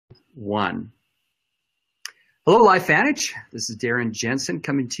1. Hello, Lifevantage. This is Darren Jensen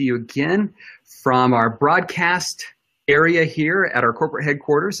coming to you again from our broadcast area here at our corporate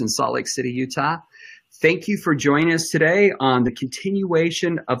headquarters in Salt Lake City, Utah. Thank you for joining us today on the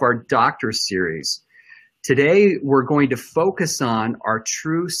continuation of our Doctor Series. Today, we're going to focus on our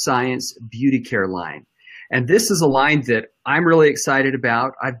TrueScience Beauty Care line. And this is a line that I'm really excited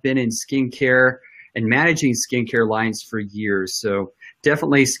about. I've been in skincare and managing skincare lines for years. So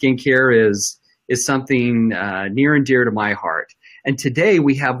definitely skincare is something near and dear to my heart. And today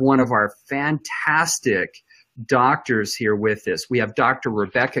we have one of our fantastic doctors here with us. We have Dr.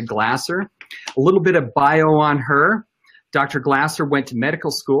 Rebecca Glasser. A little bit of bio on her. Dr. Glasser went to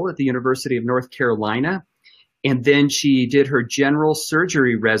medical school at the University of North Carolina, and then she did her general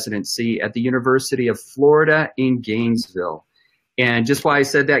surgery residency at the University of Florida in Gainesville. And just why I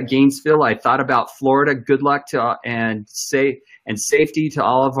said that, Gainesville, I thought about Florida. Good luck to and safety to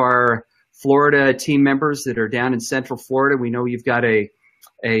all of our Florida team members that are down in Central Florida. We know you've got a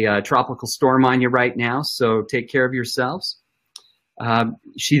tropical storm on you right now, so take care of yourselves.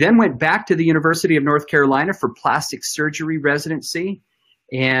 She then went back to the University of North Carolina for plastic surgery residency,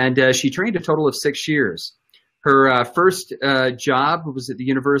 and she trained a total of 6 years. Her first job was at the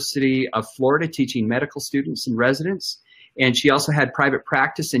University of Florida teaching medical students and residents, and she also had private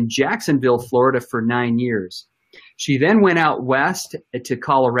practice in Jacksonville, Florida for 9 years. She then went out west to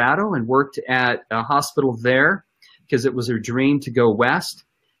Colorado and worked at a hospital there because it was her dream to go west.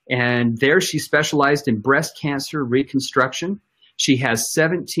 And there she specialized in breast cancer reconstruction. She has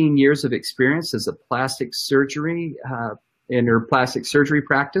 17 years of experience as a plastic surgery in her plastic surgery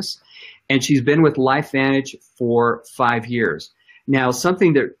practice. And she's been with Lifevantage for 5 years. Now,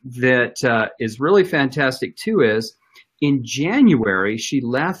 something that is really fantastic too is in January, she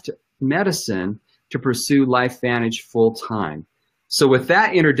left medicine to pursue Lifevantage full-time. So with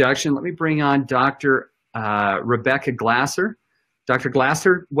that introduction, let me bring on Dr. Rebecca Glasser. Dr.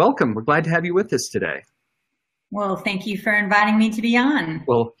 Glasser, welcome. We're glad to have you with us today. Well, thank you for inviting me to be on.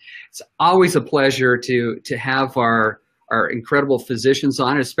 Well, it's always a pleasure to have our incredible physicians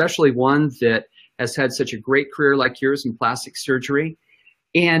on, especially one that has had such a great career like yours in plastic surgery.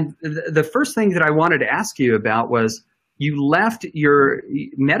 And the first thing that I wanted to ask you about was, you left your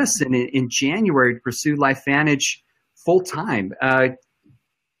medicine in January to pursue Lifevantage full-time.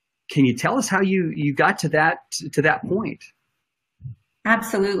 Can you tell us how you got to that point?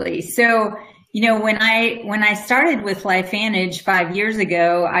 Absolutely. So, you know, when I started with Lifevantage 5 years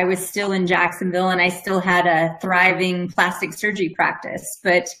ago, I was still in Jacksonville and I still had a thriving plastic surgery practice.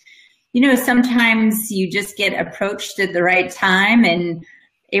 But, you know, sometimes you just get approached at the right time, and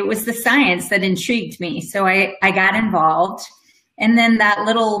it was the science that intrigued me. So I got involved. And then that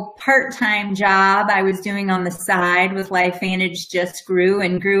little part-time job I was doing on the side with Lifevantage just grew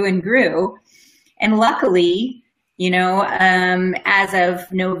and grew and grew. And luckily, you know, as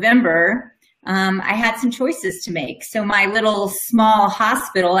of November, I had some choices to make. So my little small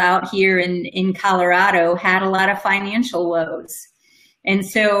hospital out here in Colorado had a lot of financial woes. And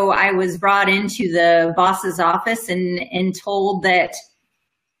so I was brought into the boss's office and told that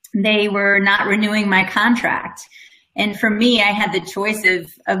they were not renewing my contract. And for me, I had the choice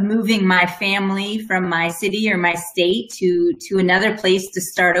of moving my family from my city or my state to another place to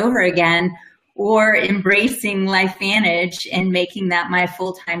start over again, or embracing Lifevantage and making that my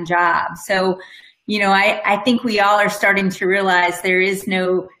full-time job. So, you know, I think we all are starting to realize there is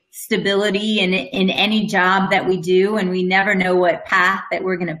no stability in any job that we do, and we never know what path that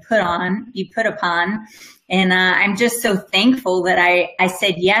we're going to be put upon. And I'm just so thankful that I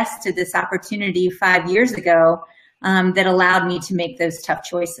said yes to this opportunity 5 years ago that allowed me to make those tough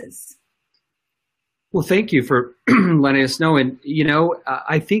choices. Well, thank you for letting us know. And, you know,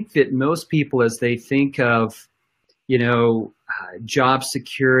 I think that most people, as they think of, you know, job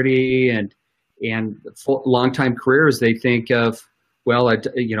security and long-time careers, they think of, well,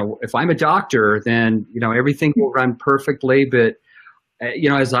 you know, if I'm a doctor, then, you know, everything will run perfectly. But, you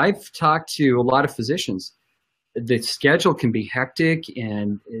know, as I've talked to a lot of physicians, the schedule can be hectic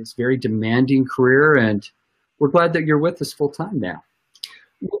and it's a very demanding career. And we're glad that you're with us full-time now.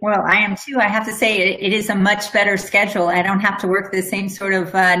 Well, I am too. I have to say it is a much better schedule. I don't have to work the same sort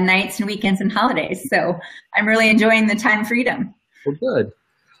of nights and weekends and holidays. So I'm really enjoying the time freedom. Well, good.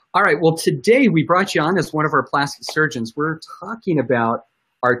 All right. Well, today we brought you on as one of our plastic surgeons. We're talking about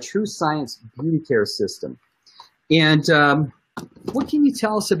our TrueScience Beauty Care system. And what can you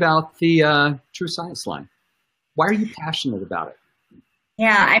tell us about the TrueScience line? Why are you passionate about it?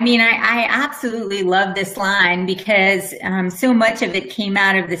 Yeah, I mean, I absolutely love this line because so much of it came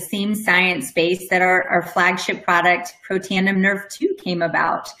out of the same science base that our flagship product, Protandim Nerve 2, came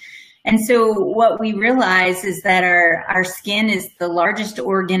about. And so what we realize is that our skin is the largest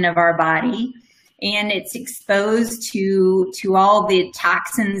organ of our body, and it's exposed to all the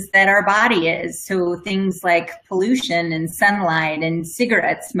toxins that our body is. So things like pollution and sunlight and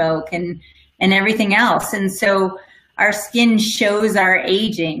cigarette smoke and everything else. And so our skin shows our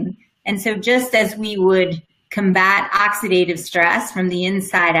aging. And so just as we would combat oxidative stress from the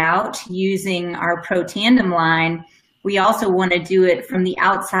inside out using our Pro Tandem line, we also want to do it from the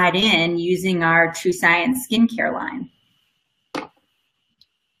outside in using our TrueScience skincare line.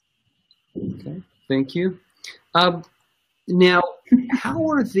 Okay, thank you. Now, how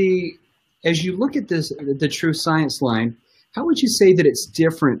are as you look at this, the TrueScience line, how would you say that it's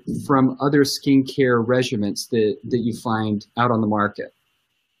different from other skincare regimens that you find out on the market?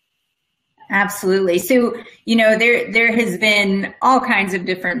 Absolutely. So, there has been all kinds of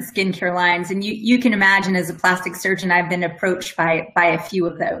different skincare lines, and you can imagine as a plastic surgeon, I've been approached by a few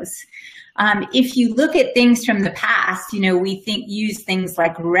of those. If you look at things from the past, we use things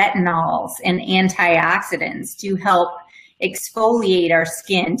like retinols and antioxidants to help exfoliate our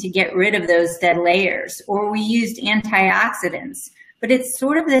skin to get rid of those dead layers, or we used antioxidants, but it's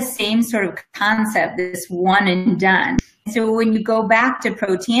sort of the same sort of concept, this one and done. So when you go back to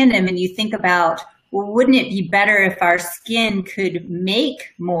Pro Tandem and you think about, well, wouldn't it be better if our skin could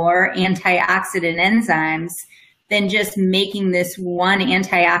make more antioxidant enzymes than just making this one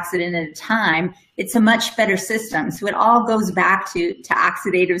antioxidant at a time? It's a much better system. So it all goes back to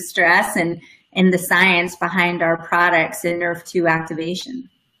oxidative stress and the science behind our products and NRF2 activation.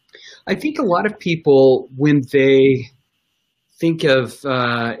 I think a lot of people, when they think of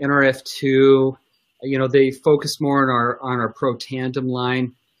NRF2, they focus more on our Pro Tandem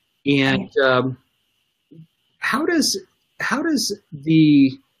line. And how does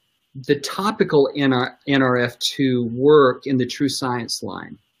the topical NRF2 work in the TrueScience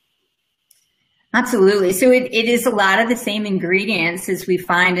line? Absolutely. So it is a lot of the same ingredients as we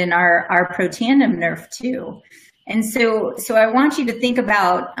find in our Pro Tandem NRF2. And so I want you to think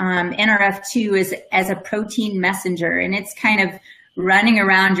about NRF2 as a protein messenger, and it's kind of running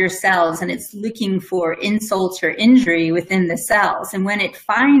around your cells, and it's looking for insult or injury within the cells. And when it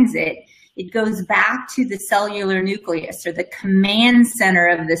finds it, it goes back to the cellular nucleus, or the command center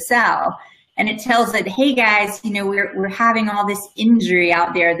of the cell. And it tells it, hey guys, we're having all this injury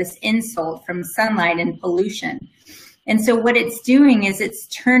out there, this insult from sunlight and pollution. And so what it's doing is it's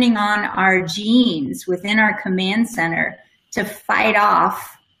turning on our genes within our command center to fight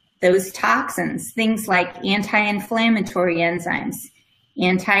off those toxins, things like anti-inflammatory enzymes,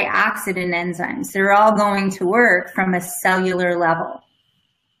 antioxidant enzymes. They're all going to work from a cellular level.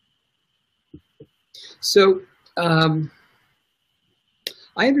 So I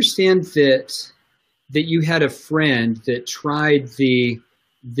understand that you had a friend that tried the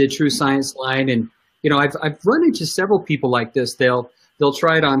TrueScience line, and I've run into several people like this. They'll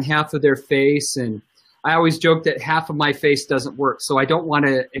try it on half of their face, and I always joke that half of my face doesn't work, so I don't want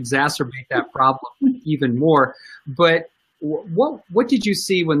to exacerbate that problem even more. But what did you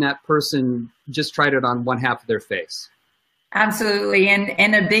see when that person just tried it on one half of their face? Absolutely,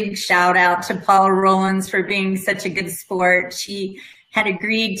 and a big shout out to Paula Rollins for being such a good sport. She had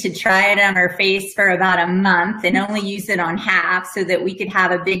agreed to try it on her face for about a month and only use it on half so that we could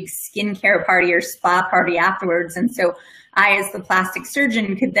have a big skincare party or spa party afterwards. And so I, as the plastic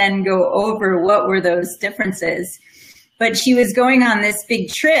surgeon, could then go over what were those differences. But she was going on this big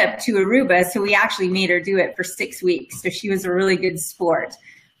trip to Aruba, so we actually made her do it for 6 weeks. So she was a really good sport.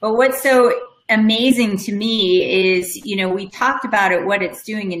 But what's so amazing to me is, we talked about it, what it's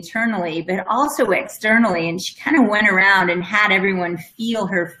doing internally, but also externally. And she kind of went around and had everyone feel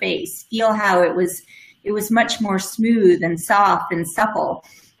her face, feel how it was much more smooth and soft and supple.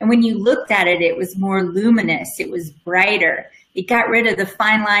 And when you looked at it, it was more luminous. It was brighter. It got rid of the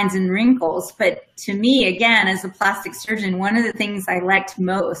fine lines and wrinkles. But to me, again, as a plastic surgeon, one of the things I liked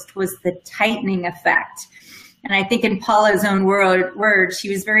most was the tightening effect. And I think in Paula's own words,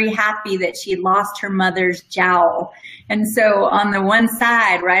 she was very happy that she had lost her mother's jowl. And so on the one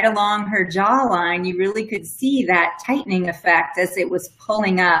side, right along her jawline, you really could see that tightening effect as it was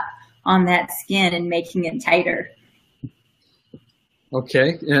pulling up on that skin and making it tighter.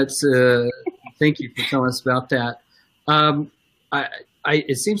 Okay, that's thank you for telling us about that.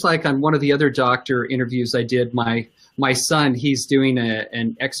 It seems like on one of the other doctor interviews I did, my son, he's doing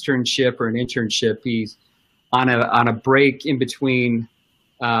an externship or an internship. He's on a break in between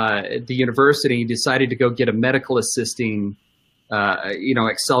the university. He decided to go get a medical assisting,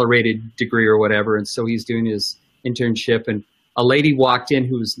 accelerated degree or whatever, and so he's doing his internship. And a lady walked in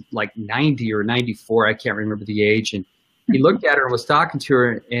who was like 90 or 94, I can't remember the age, and he looked at her and was talking to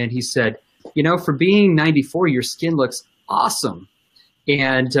her, and he said, you know, for being 94, your skin looks awesome.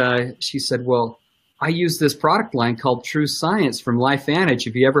 And she said, well, I use this product line called TrueScience from Lifevantage.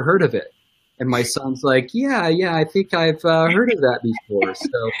 Have you ever heard of it? And my son's like, yeah, I think I've heard of that before.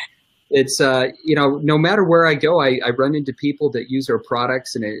 So it's, you know, no matter where I go, I run into people that use our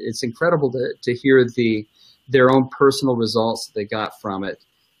products, and it's incredible to hear their own personal results that they got from it.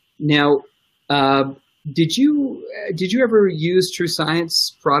 Now, did you ever use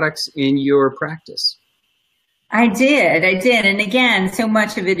TrueScience products in your practice? I did. And again, so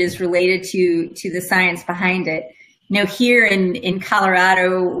much of it is related to the science behind it. You know, here in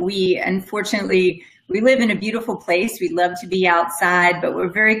Colorado, we live in a beautiful place. We love to be outside, but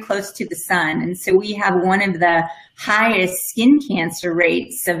we're very close to the sun. And so we have one of the highest skin cancer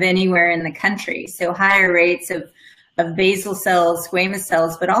rates of anywhere in the country. So higher rates of basal cells, squamous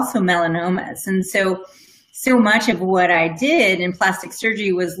cells, but also melanomas. And so much of what I did in plastic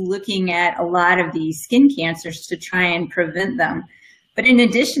surgery was looking at a lot of these skin cancers to try and prevent them. But in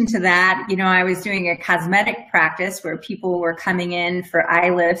addition to that, you know, I was doing a cosmetic practice where people were coming in for eye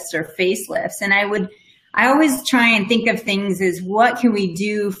lifts or facelifts. And I always try and think of things as what can we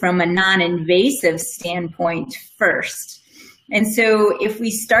do from a non-invasive standpoint first. And so if we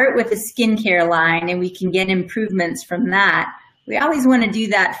start with a skincare line and we can get improvements from that, we always want to do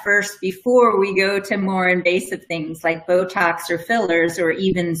that first before we go to more invasive things like Botox or fillers or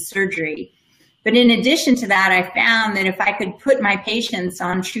even surgery. But in addition to that, I found that if I could put my patients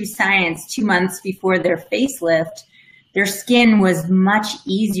on TrueScience 2 months before their facelift, their skin was much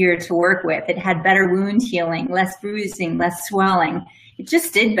easier to work with. It had better wound healing, less bruising, less swelling. It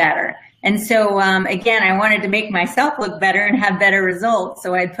just did better. And so, again, I wanted to make myself look better and have better results,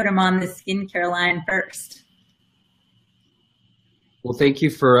 so I'd put them on the skincare line first. Well, thank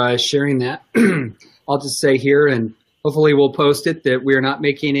you for sharing that. I'll just say here, and hopefully we'll post it, that we're not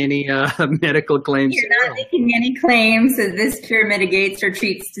making any medical claims. You're not making any claims that this cure mitigates or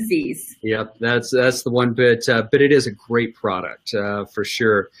treats disease. Yep, that's the one bit, but it is a great product for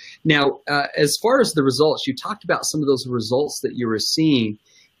sure. Now, as far as the results, you talked about some of those results that you were seeing.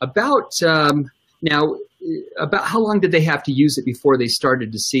 About how long did they have to use it before they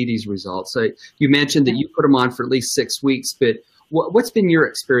started to see these results? You mentioned that you put them on for at least 6 weeks, but what's been your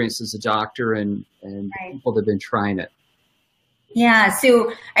experience as a doctor and Right. people that have been trying it? Yeah,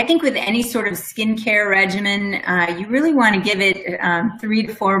 so I think with any sort of skincare regimen, you really want to give it 3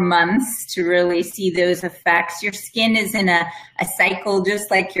 to 4 months to really see those effects. Your skin is in a cycle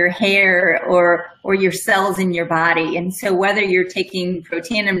just like your hair or your cells in your body. And so whether you're taking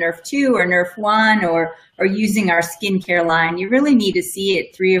Protandim Nerf 2 or Nerf 1 or using our skincare line, you really need to see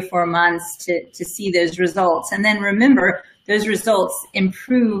it 3 or 4 months to see those results. And then remember, those results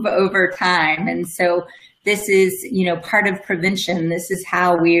improve over time. And so this is, you know, part of prevention. This is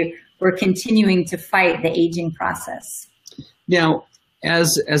how we're continuing to fight the aging process. Now,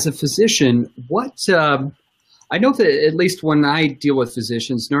 as a physician, I know that at least when I deal with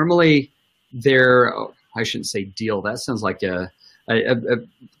physicians, normally I shouldn't say deal. That sounds like a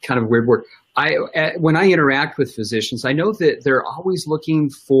kind of weird word. When I interact with physicians, I know that they're always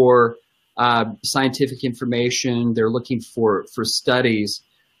looking for scientific information. They're looking for studies.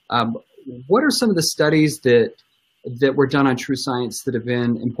 What are some of the studies that were done on TrueScience that have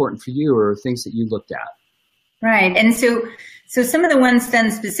been important for you, or things that you looked at? Right. And so some of the ones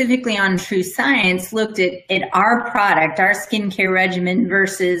done specifically on TrueScience looked at our product, our skincare regimen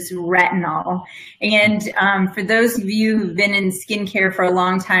versus retinol. And for those of you who've been in skincare for a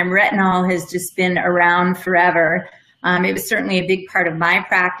long time, retinol has just been around forever. It was certainly a big part of my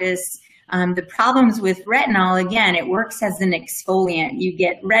practice. The problems with retinol, again, it works as an exfoliant. You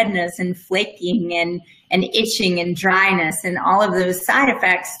get redness and flaking and itching and dryness and all of those side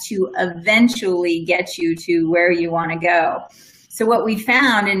effects to eventually get you to where you want to go. So what we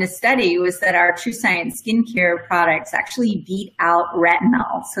found in a study was that our TrueScience skincare products actually beat out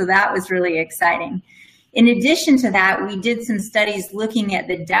retinol. So that was really exciting. In addition to that, we did some studies looking at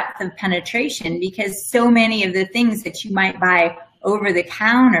the depth of penetration, because so many of the things that you might buy over the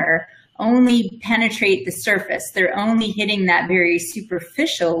counter only penetrate the surface. They're only hitting that very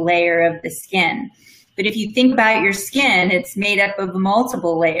superficial layer of the skin. But if you think about your skin, it's made up of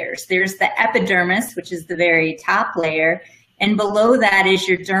multiple layers. There's the epidermis, which is the very top layer, and below that is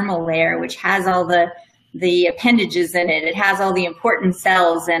your dermal layer, which has all the appendages in it. It has all the important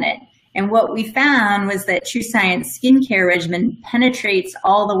cells in it. And what we found was that TrueScience skincare regimen penetrates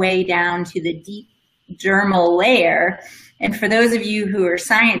all the way down to the deep dermal layer. And for those of you who are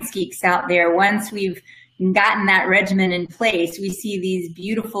science geeks out there, once we've gotten that regimen in place, we see these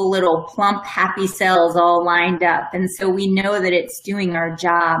beautiful little plump, happy cells all lined up. And so we know that it's doing our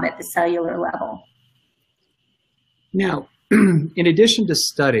job at the cellular level. Now, in addition to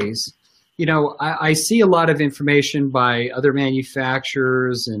studies, you know, I see a lot of information by other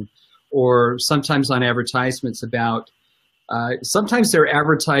manufacturers or sometimes on advertisements about, sometimes they're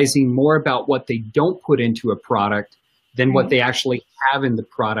advertising more about what they don't put into a product than what they actually have in the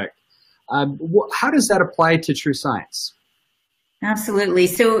product. How does that apply to TrueScience? Absolutely.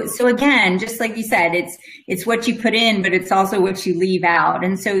 So again, just like you said, it's what you put in, but it's also what you leave out.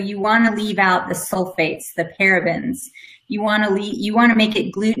 And so you want to leave out the sulfates, the parabens. You want to make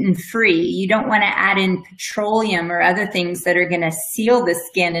it gluten-free. You don't want to add in petroleum or other things that are going to seal the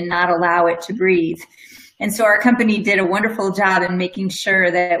skin and not allow it to breathe. And so our company did a wonderful job in making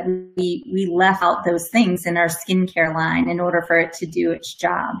sure that we left out those things in our skincare line in order for it to do its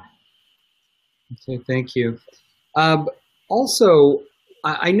job. Okay, thank you. Also,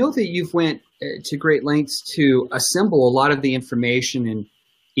 I know that you've went to great lengths to assemble a lot of the information in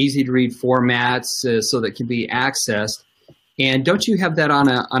easy-to-read formats so that it can be accessed. And don't you have that on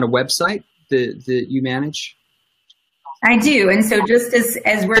a website that you manage? I do. And so just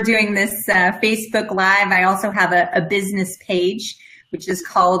as we're doing this Facebook Live, I also have a business page, which is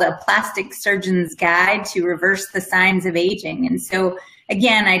called A Plastic Surgeon's Guide to Reverse the Signs of Aging. And so,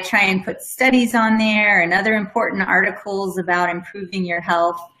 again, I try and put studies on there and other important articles about improving your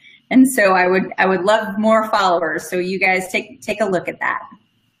health. And so I would love more followers. So you guys take a look at that.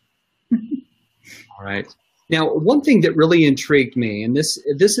 All right. Now, one thing that really intrigued me, and this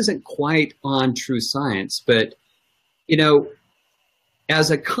isn't quite on TrueScience, but you know,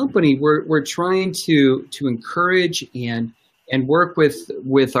 as a company, we're trying to encourage and work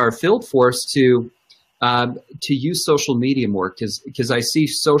with our field force to use social media more, because I see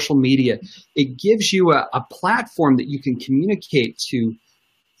social media, it gives you a platform that you can communicate to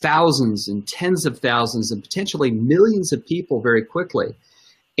thousands and tens of thousands and potentially millions of people very quickly.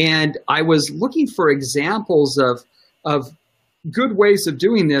 And I was looking for examples of good ways of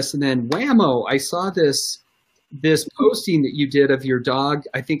doing this, and then whammo, I saw this posting that you did of your dog,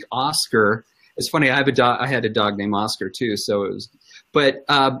 I think Oscar. It's funny, I had a dog named Oscar too, so it was, but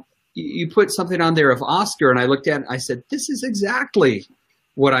you put something on there of Oscar, and I looked at it and I said, this is exactly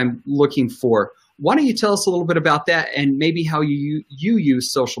what I'm looking for. Why don't you tell us a little bit about that and maybe how you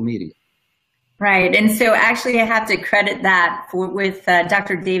use social media? Right. And so actually I have to credit that with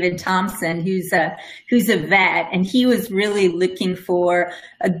Dr. David Thompson, who's a vet, and he was really looking for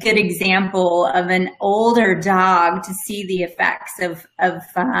a good example of an older dog to see the effects of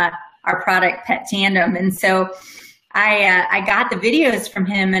our product Pet Tandem. And so I got the videos from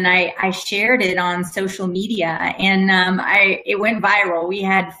him and I shared it on social media, and it went viral. We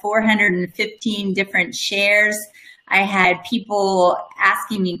had 415 different shares. I had people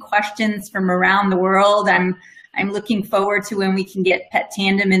asking me questions from around the world. I'm looking forward to when we can get Pet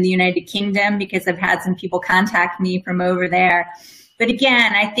Tandem in the United Kingdom, because I've had some people contact me from over there. But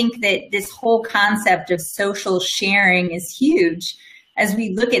again, I think that this whole concept of social sharing is huge as we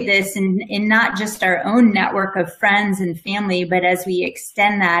look at this in not just our own network of friends and family, but as we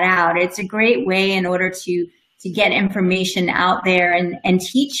extend that out. It's a great way in order to get information out there and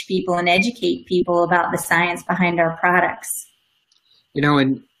teach people and educate people about the science behind our products. You know,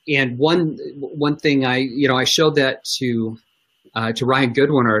 and one thing I showed that to Ryan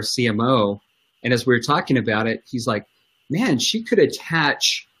Goodwin, our CMO, and as we were talking about it, he's like, man, she could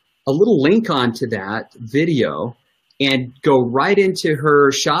attach a little link onto that video and go right into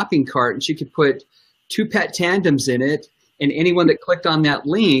her shopping cart, and she could put 2 Pet Tandems in it, and anyone that clicked on that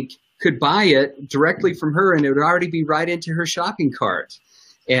link could buy it directly from her, and it would already be right into her shopping cart.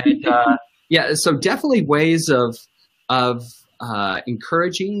 And yeah, so definitely ways of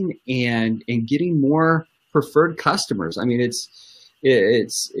encouraging and getting more preferred customers. I mean,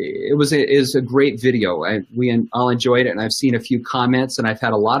 it was a great video. We all enjoyed it, and I've seen a few comments, and I've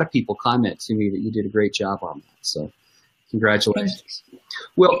had a lot of people comment to me that you did a great job on that. So congratulations.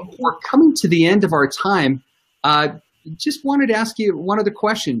 Well, we're coming to the end of our time. Just wanted to ask you one other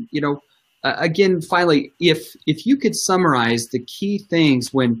question. You know, again, finally, if you could summarize the key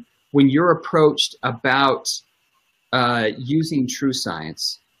things when you're approached about using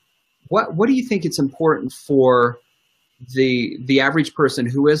TrueScience, what do you think it's important for the average person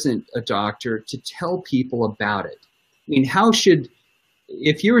who isn't a doctor to tell people about it? I mean,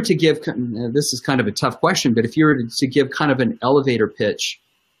 if you were to give, this is kind of a tough question, but if you were to give kind of an elevator pitch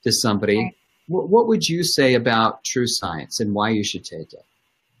to somebody, what would you say about TrueScience and why you should take it?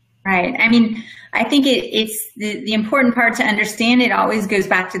 Right. I mean, I think it's the important part to understand. It always goes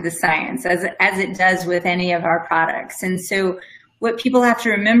back to the science, as it does with any of our products. And so what people have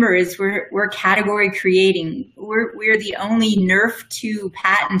to remember is we're category creating. We're the only Nerf 2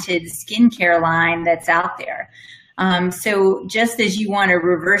 patented skincare line that's out there. So just as you want to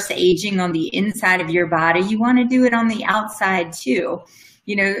reverse aging on the inside of your body, you want to do it on the outside too.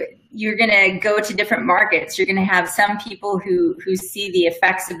 You know, you're going to go to different markets. You're going to have some people who see the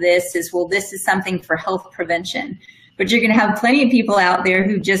effects of this as, well, this is something for health prevention. But you're going to have plenty of people out there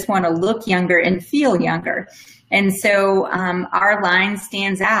who just want to look younger and feel younger. And so our line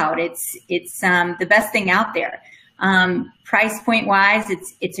stands out. It's the best thing out there. Price point wise,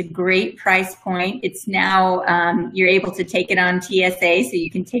 it's a great price point. It's now, you're able to take it on TSA, so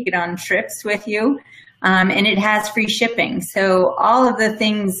you can take it on trips with you. And it has free shipping. So all of the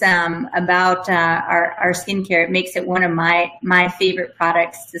things about our skincare, it makes it one of my favorite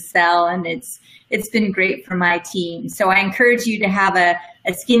products to sell, and it's been great for my team. So I encourage you to have a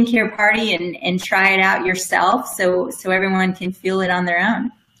skincare party and try it out yourself, so everyone can feel it on their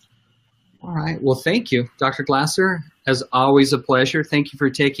own. All right. Well, thank you, Dr. Glasser. As always, a pleasure. Thank you for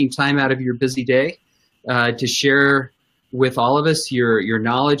taking time out of your busy day to share with all of us your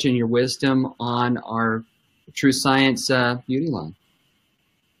knowledge and your wisdom on our TrueScience beauty line.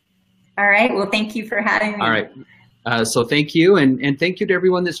 All right. Well, thank you for having me. All right. So thank you, and thank you to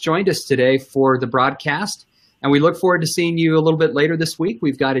everyone that's joined us today for the broadcast. And we look forward to seeing you a little bit later this week.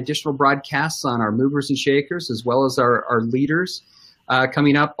 We've got additional broadcasts on our movers and shakers, as well as our leaders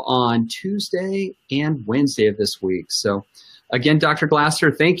coming up on Tuesday and Wednesday of this week. So again, Dr.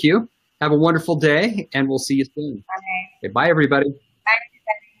 Glasser, thank you. Have a wonderful day, and we'll see you soon. Bye. Okay, bye, everybody.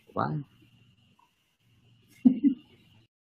 Bye. Bye.